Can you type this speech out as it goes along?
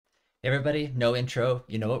Everybody, no intro.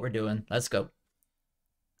 You know what we're doing. Let's go.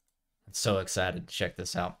 I'm so excited to check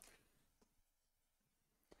this out.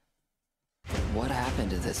 What happened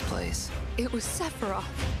to this place? It was Sephiroth.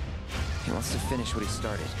 He wants to finish what he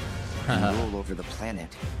started. And rule over the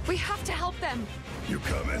planet. We have to help them. You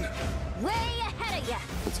coming? Way ahead of you.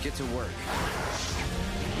 Let's get to work.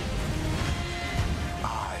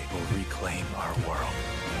 I will reclaim our world.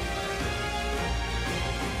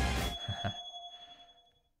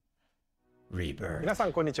 Rebirth. 皆さ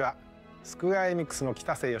んこんにちは。スクエアエニックスの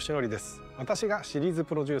北瀬義則です。私がシリーズ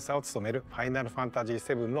プロデューサーを務めるファイナルファンタジー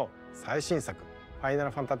7の最新作ファイナ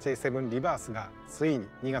ルファンタジー7リバースがついに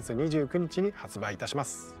2月29日に発売いたしま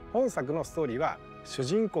す。本作のストーリーは主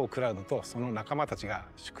人公クラウドとその仲間たちが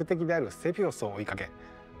宿敵であるセフィオスを追いかけ、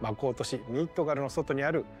魔法都市ミッドガルの外に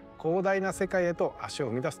ある広大な世界へと足を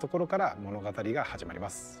踏み出すところから物語が始まりま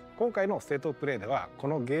す。今回のステートプレイではこ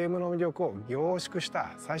のゲームの魅力を凝縮し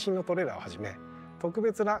た最新のトレーラーをはじめ特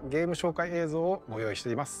別なゲーム紹介映像をご用意し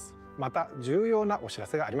ています。また重要なお知ら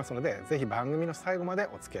せがありますのでぜひ番組の最後まで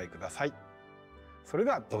お付き合いください。それ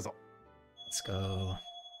ではどうぞ。 Let's go.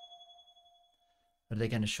 What are they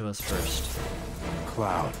gonna show us first?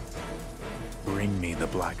 Cloud, bring me the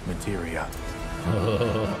black materia.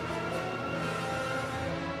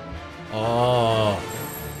 Oh.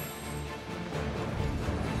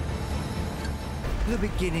 The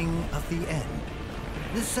beginning of the end.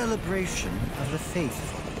 The celebration of the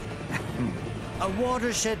faithful. A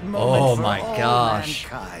watershed moment Oh for my all gosh.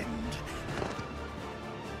 mankind.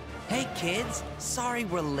 Hey kids, sorry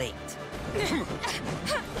we're late.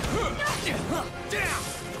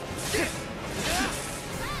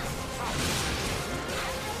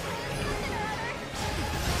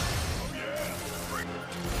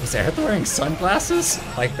 Is Aerith wearing sunglasses?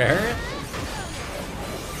 Like Barrett?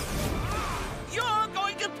 You're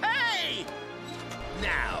going to pay!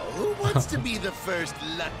 Now, who wants to be the first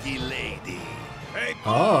lucky lady? Hey,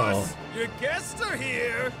 Oh. boss! Your guests are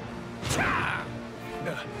here!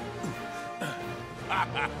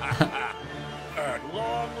 At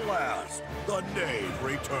long last, the knave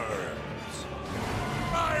returns.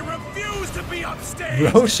 I refuse to be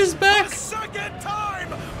upstaged! Roche is back? A second time,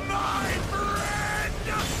 my friend!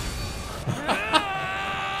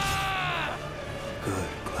 Good,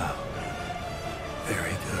 Cloud.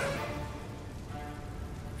 Very good.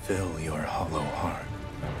 Fill your hollow heart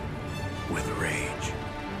with rage.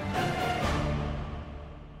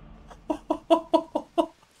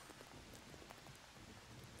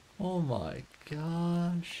 Oh my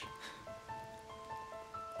gosh.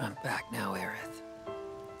 I'm back now, Aerith.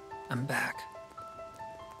 I'm back.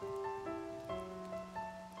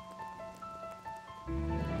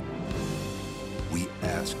 We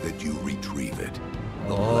ask that you retrieve it.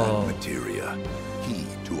 The Oh. black materia, key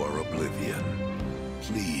to our oblivion.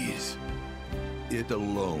 Please. It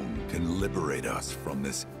alone can liberate us from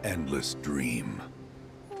this endless dream.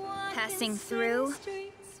 Passing through.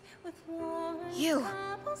 You.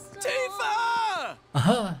 Tifa!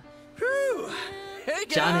 Uh-huh. Whew. Hey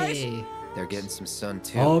guys! Johnny. They're getting some sun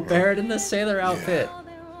too. Oh, Barrett in the sailor outfit.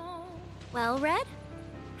 Well, Red?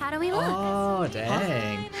 How do we look? Oh,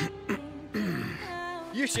 dang.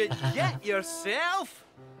 You should get yourself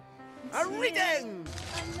a reading!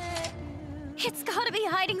 It's gotta be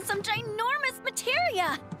hiding some ginormous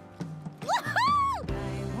materia! Woohoo!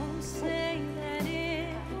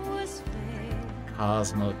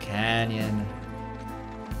 Cosmo Canyon.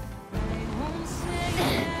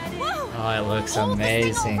 Whoa! Oh, it looks Hold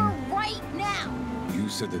this amazing. thing over right now! You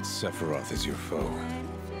said that Sephiroth is your foe.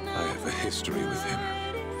 I have a history with him.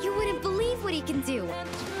 You wouldn't believe what he can do.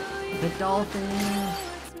 The dolphin.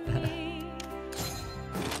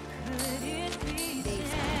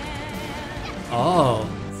 Oh,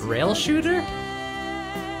 rail shooter?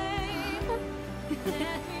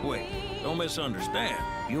 Wait, don't misunderstand.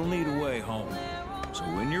 You'll need a way home. So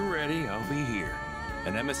when you're ready, I'll be here.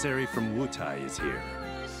 An emissary from Wutai is here,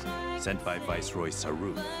 sent by Viceroy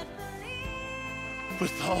Saru.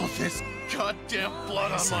 With all this goddamn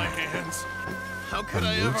blood on my hands, how could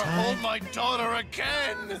I ever Wutai? hold my daughter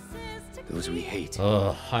again? Those we hate.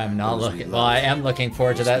 Oh, I'm not looking. Well, I am looking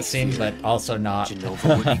forward to that scene, but also not.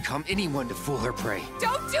 Jenova would become anyone to fool her prey.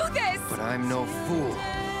 Don't do this! But I'm no fool.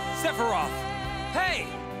 Sephiroth! Hey!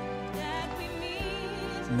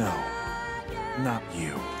 No, not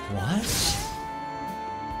you. What?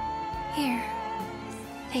 Here.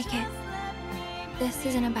 Take it. This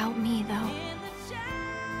isn't about me, though.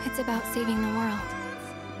 It's about saving the world.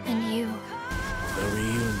 And you. The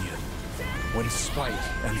reunion, when spite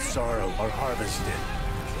and sorrow are harvested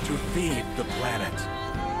to feed the planet.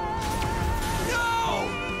 No!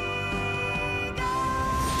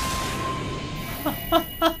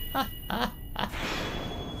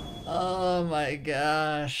 Oh my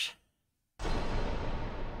gosh.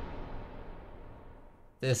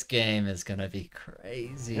 This game is gonna be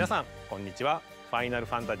crazy. 皆さんこんにちは。ファイナル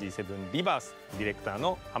ファンタジー7リバースディレクター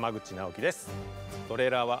の浜口直樹です。トレー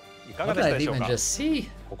ラーはいかがでしたでしょうか。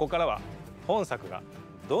ここからは本作が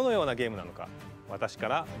どのようなゲームなのか、私か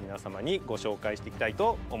ら皆様にご紹介していきたい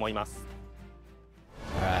と思います。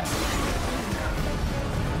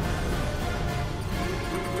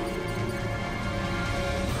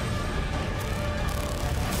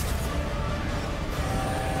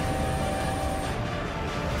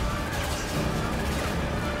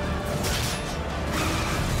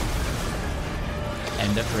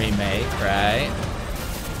End of remake, right?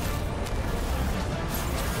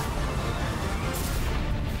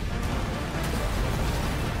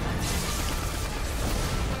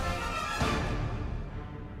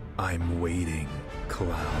 I'm waiting,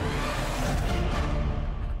 Cloud.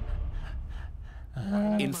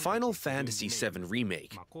 In Final Fantasy VII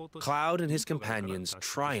Remake, Cloud and his companions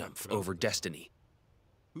triumph over destiny.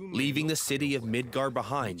 Leaving the city of Midgar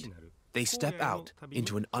behind, they step out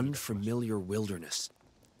into an unfamiliar wilderness.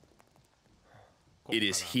 It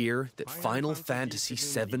is here that Final Fantasy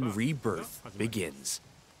VII Rebirth begins.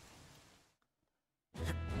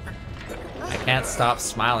 I can't stop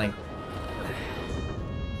smiling.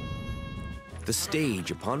 The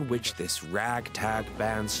stage upon which this ragtag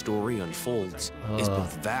band story unfolds is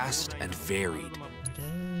both vast and varied.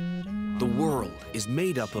 The world is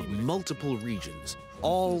made up of multiple regions,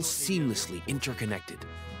 all seamlessly interconnected.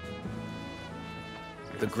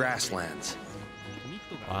 The Grasslands.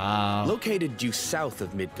 Wow. Located due south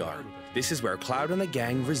of Midgar, this is where Cloud and the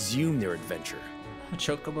gang resume their adventure.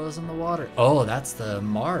 Chocobos in the water. Oh, that's the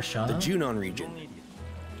marsh, huh? The Junon region,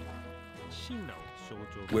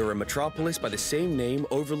 where a metropolis by the same name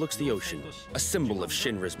overlooks the ocean, a symbol of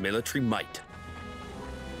Shinra's military might.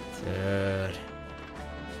 Dude.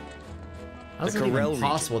 How's The it even Corel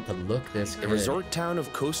possible region, to look this good? the resort town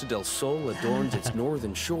of Costa del Sol adorns its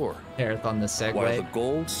northern shore, Here on the segue. while the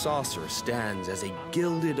gold saucer stands as a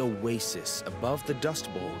gilded oasis above the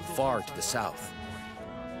Dust Bowl far to the south.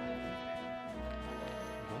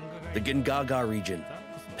 The Gingaga region.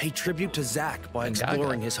 Pay tribute to Zack by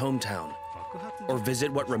exploring his hometown, or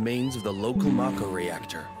visit what remains of the local Mako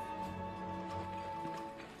reactor.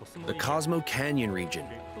 The Cosmo Canyon region.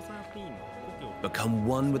 Become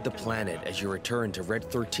one with the planet as you return to Red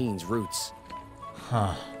 13's roots.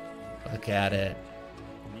 Huh. Look at it.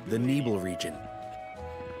 The Nebel region.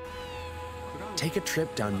 Take a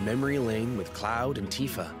trip down memory lane with Cloud and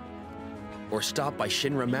Tifa. Or stop by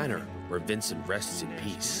Shinra Manor, where Vincent rests in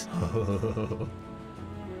peace.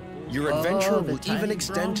 Your adventure will even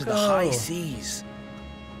extend to the high seas.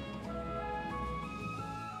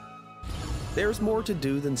 There's more to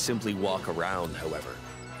do than simply walk around, however.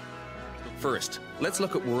 First, let's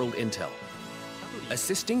look at world intel.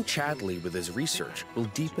 Assisting Chadley with his research will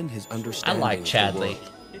deepen his understanding I like of the Chadley.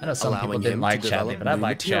 world, I know some people allowing didn't him like to Chadley, develop but I new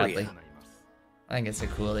like materia. Chadley. I think it's a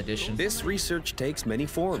cool addition. This research takes many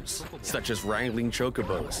forms, such as wrangling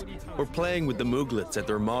chocobos, or playing with the Mooglets at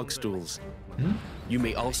their mog stools. You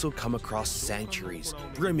may also come across sanctuaries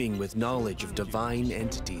brimming with knowledge of divine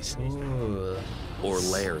entities, or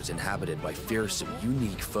lairs inhabited by fearsome,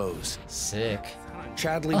 unique foes. Sick.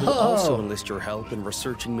 Chadley will also enlist your help in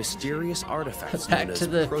researching mysterious artifacts known Back as to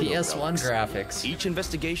the proto-relics. PS1 graphics. Each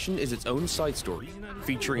investigation is its own side story,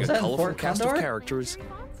 featuring Was a that in colorful Fort cast of Condor? characters,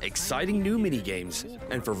 exciting new minigames,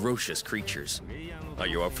 and ferocious creatures. Are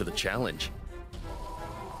you up for the challenge?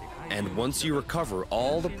 And once you recover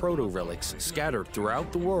all the proto-relics scattered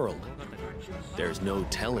throughout the world, there's no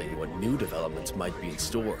telling what new developments might be in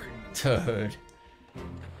store. Dude.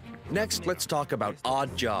 Next, let's talk about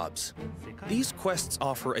odd jobs. These quests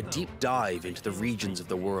offer a deep dive into the regions of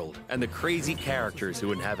the world and the crazy characters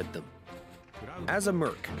who inhabit them. As a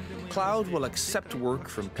merc, Cloud will accept work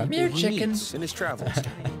from people here, he chicken. meets in his travels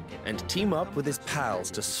and team up with his pals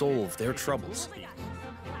to solve their troubles.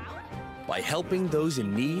 By helping those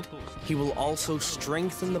in need, he will also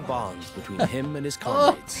strengthen the bonds between him and his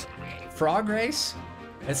comrades. Frog race?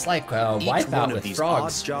 It's like Each Wipeout one of with these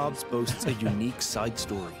frogs. odd jobs boasts a unique side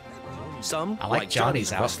story. Some, I like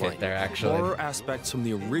Johnny's outfit questline, there, actually. horror aspects from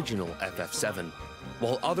the original FF7,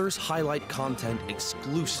 while others highlight content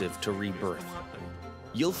exclusive to Rebirth.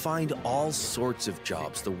 You'll find all sorts of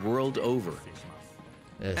jobs the world over.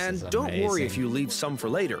 And don't worry if you leave some for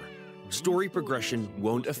later. Story progression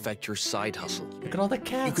won't affect your side hustle. Look at all the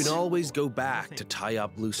cats. You can always go back to tie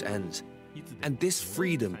up loose ends. And this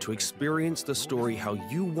freedom to experience the story how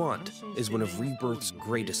you want is one of Rebirth's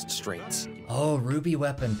greatest strengths. Oh, Ruby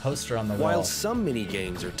Weapon poster on the wall. While some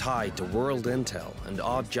mini-games are tied to world intel and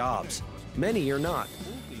odd jobs, many are not.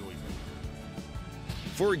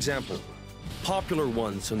 For example, popular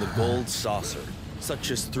ones from the Gold Saucer,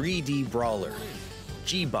 such as 3D Brawler,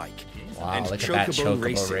 G-Bike, and Chocobo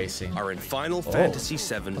Racing, are in Final Fantasy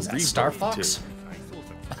VII Rebirth Star Fox?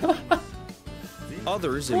 2.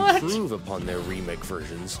 Others improve upon their remake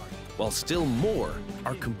versions, while still more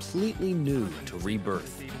are completely new to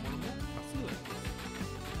Rebirth.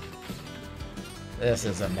 This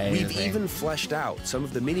is amazing. We've even fleshed out some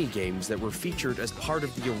of the mini-games that were featured as part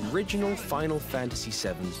of the original Final Fantasy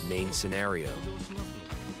VII's main scenario.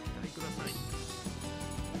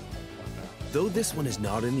 Though this one is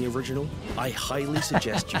not in the original, I highly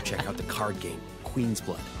suggest you check out the card game, Queen's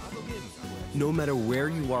Blood. No matter where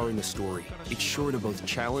you are in the story, it's sure to both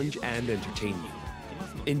challenge and entertain you.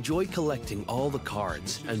 Enjoy collecting all the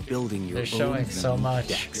cards and building your own showing so much.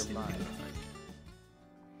 decks.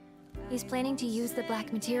 He's planning to use the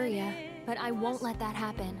black materia, but I won't let that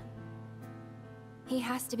happen. He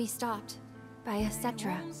has to be stopped by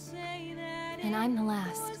Cetra, and I'm the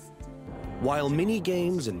last. While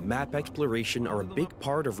mini-games and map exploration are a big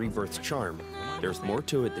part of Rebirth's charm, there's more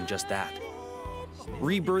to it than just that.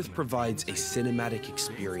 Rebirth provides a cinematic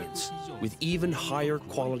experience with even higher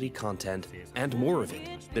quality content and more of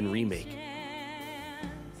it than Remake.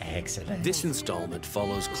 Excellent. This installment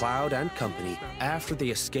follows Cloud and company after they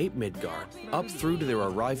escape Midgard, up through to their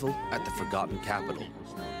arrival at the Forgotten Capital.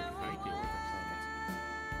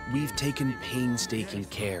 We've taken painstaking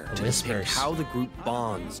care to depict how the group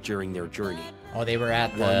bonds during their journey. Oh, they were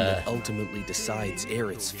at one that ultimately decides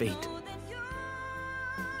Aerith's fate.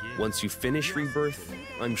 Once you finish Rebirth,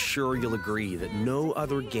 I'm sure you'll agree that no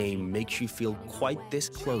other game makes you feel quite this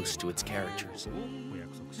close to its characters.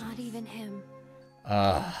 Not even him.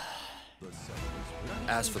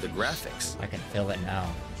 As for the graphics, I can feel it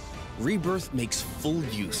now. Rebirth makes full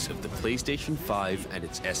use of the PlayStation 5 and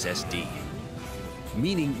its SSD,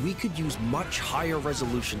 meaning we could use much higher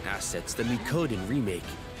resolution assets than we could in Remake.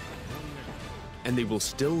 And they will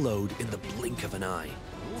still load in the blink of an eye.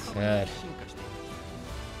 Good.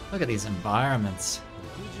 Look at these environments.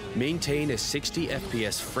 Maintain a 60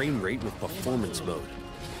 FPS frame rate with performance mode.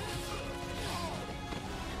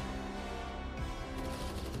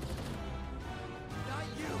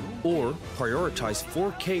 Or prioritize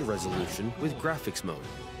 4K resolution with graphics mode.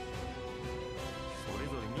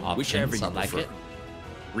 Options, whichever you I like prefer. it.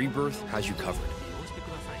 Rebirth has you covered.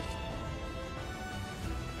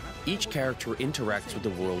 Each character interacts with the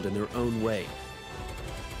world in their own way.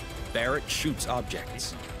 Barrett shoots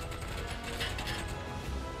objects.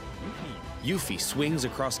 Yuffie swings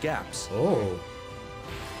across gaps. Oh.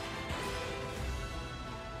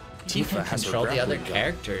 You Tifa can has her control the other grappling gun.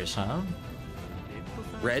 characters, huh?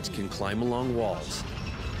 Red can climb along walls.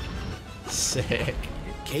 Sick.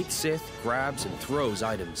 Kate Sith grabs and throws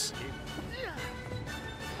items.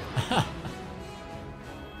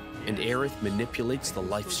 And Aerith manipulates the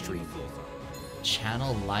life stream.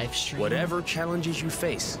 Channel live stream? Whatever challenges you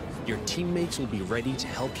face, your teammates will be ready to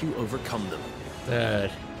help you overcome them.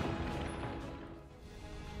 Good.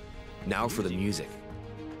 Now for the music.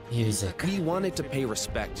 Music. We wanted to pay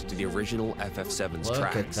respect to the original FF7's Look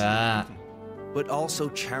tracks. at that. But also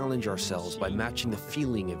challenge ourselves by matching the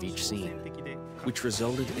feeling of each scene, which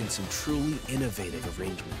resulted in some truly innovative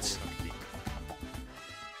arrangements.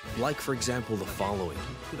 Like, for example, the following.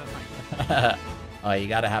 Oh, you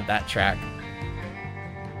gotta have that track.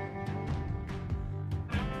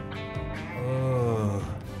 Oh.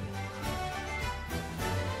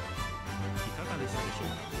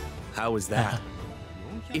 How was that?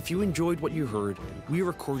 If you enjoyed what you heard, we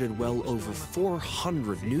recorded well over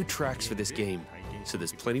 400 new tracks for this game, so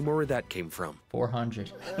there's plenty more where that came from.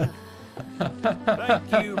 400.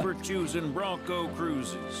 Thank you for choosing Bronco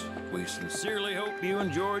Cruises. We sincerely hope you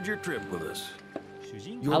enjoyed your trip with us.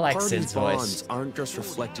 Your I like party's Sid's voice. bonds aren't just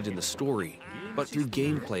reflected in the story, but through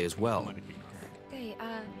gameplay as well. Hey,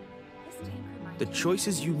 this tank reminds The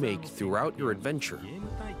choices you make throughout your adventure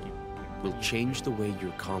will change the way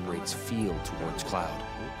your comrades feel towards Cloud.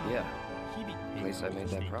 Yeah. At least I made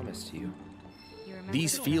that promise to you.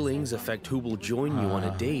 These feelings affect who will join you on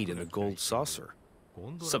a date in the Gold Saucer.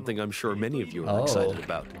 Something I'm sure many of you are excited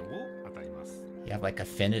about. You have like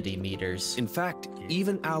affinity meters. In fact,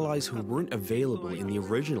 even allies who weren't available in the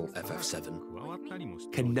original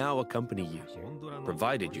FF7 can now accompany you,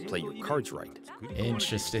 provided you play your cards right.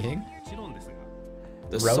 Interesting.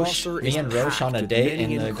 The Roche, saucer me is and Roche packed on a with date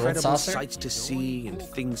many in the Gold incredible Saucer? sights to see and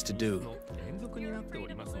things to do.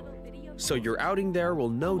 So your outing there will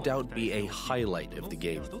no doubt be a highlight of the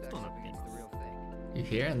game. You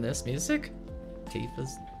hearing this music?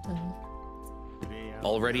 Tifa's.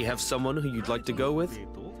 Already have someone who you'd like to go with?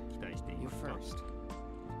 You first.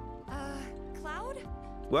 Cloud?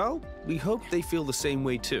 Well, we hope they feel the same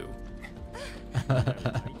way too.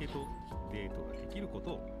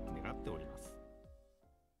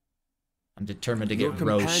 I'm determined to Your get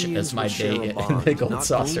Roche companions as my will share a date in bond, the gold not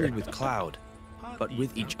saucer. only with Cloud, but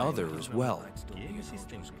with each other as well.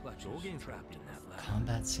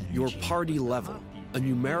 Combat synergy. Your party level, a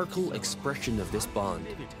numerical expression of this bond,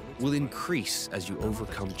 will increase as you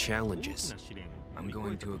overcome challenges. I'm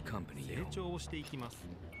going to accompany you.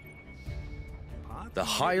 The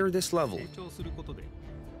higher this level,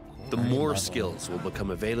 the more skills will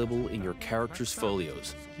become available in your character's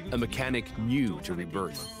folios, a mechanic new to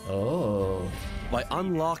Rebirth. Oh. By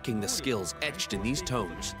unlocking the skills etched in these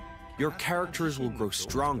tomes, your characters will grow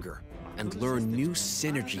stronger and learn new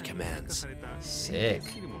synergy commands. Sick.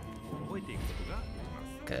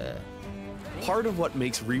 Okay. Part of what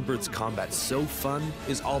makes Rebirth's combat so fun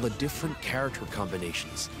is all the different character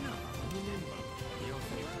combinations.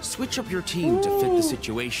 Switch up your team to fit the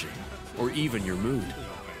situation, or even your mood.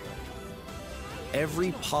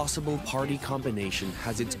 Every possible party combination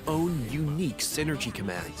has its own unique synergy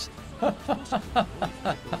commands.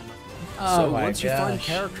 So once you find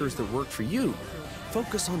characters that work for you,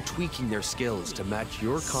 focus on tweaking their skills to match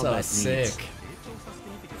your combat needs. Sick.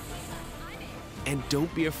 And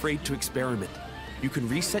don't be afraid to experiment. You can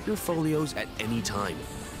reset your folios at any time.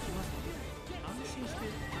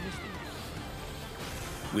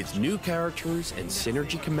 With new characters and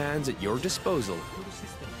synergy commands at your disposal,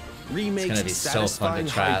 Remake's satisfying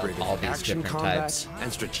hybrid of action combat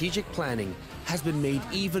and strategic planning has been made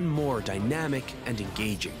even more dynamic and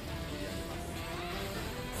engaging.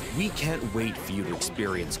 We can't wait for you to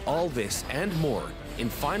experience all this and more in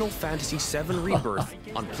Final Fantasy VII Rebirth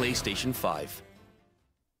on PlayStation 5.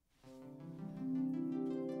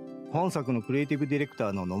 本作のクリエイティブディレク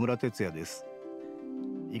ターの野村哲也です。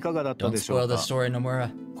いかがだったでしょう Don't spoil か。 the story, Nomura.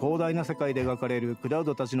 広大な世界で描かれるクラウ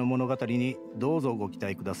ドたちの物語にどうぞご期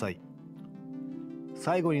待ください。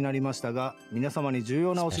最後になりましたが、皆様に重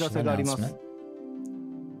要なお知らせがあります。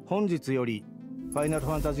本日よりファイナル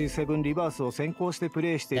ファンタジー7リバースを先行してプ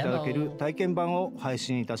レイしていただける体験版を配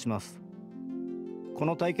信いたします。こ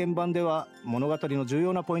の体験版では物語の重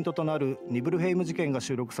要なポイントとなるニブルヘイム事件が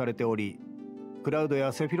収録されており、クラウド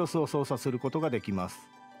やセフィロスを操作することができます。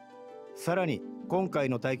さらに今回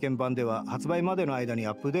の体験版では発売までの間に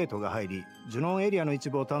アップデートが入り、ジュノンエリアの一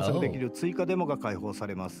部を探索できる追加デモが開放さ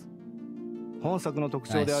れます。本作の特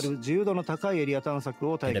徴である自由度の高いエリア探索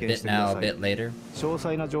を体験してください。詳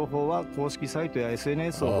細な情報は公式サイトや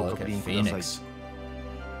SNS をご確認くださ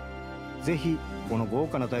い。ぜひこの豪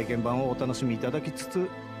華な体験版をお楽しみいただきつつ、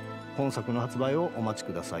本作の発売をお待ち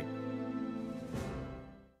ください。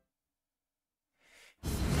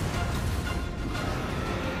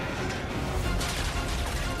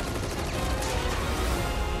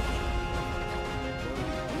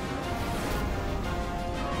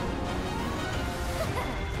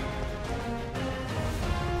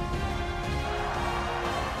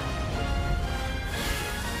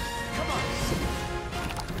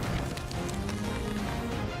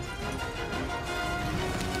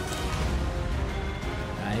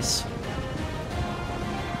Nice.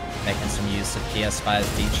 Making some use of PS5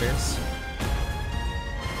 features.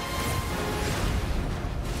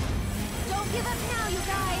 Don't give up now, you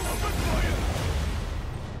guys!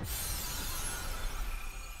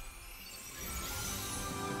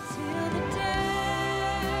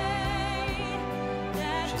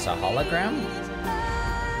 She's a hologram?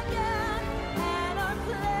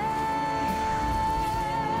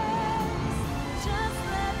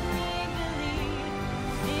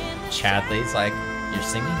 Chadley's like, you're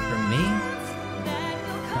singing for me?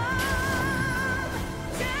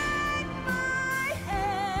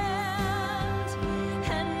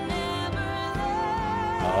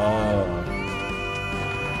 Oh.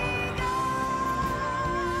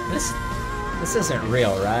 This isn't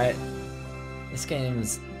real, right? This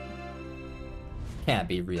game's can't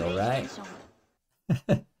be real, right?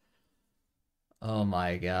 Oh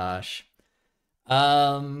my gosh.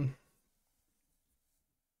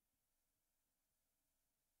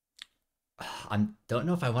 I don't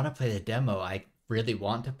know if I want to play the demo. I really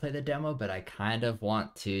want to play the demo, but I kind of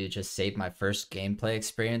want to just save my first gameplay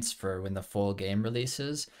experience for when the full game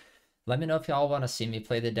releases. Let me know if y'all want to see me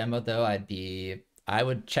play the demo though. I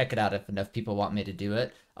would check it out if enough people want me to do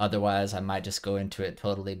it. Otherwise, I might just go into it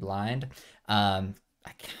totally blind. I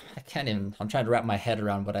can't even, I'm trying to wrap my head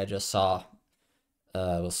around what I just saw.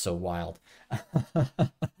 was so wild.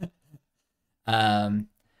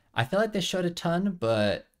 I feel like they showed a ton,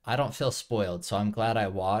 but I don't feel spoiled, so I'm glad I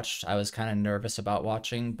watched. I was kind of nervous about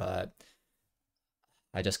watching, but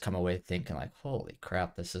I just come away thinking like, holy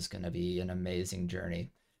crap, this is going to be an amazing journey.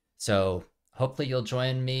 So hopefully you'll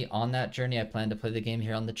join me on that journey. I plan to play the game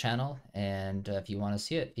here on the channel, and if you want to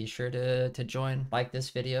see it, be sure to join, like this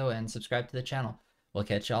video, and subscribe to the channel. We'll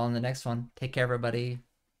catch y'all in the next one. Take care, everybody.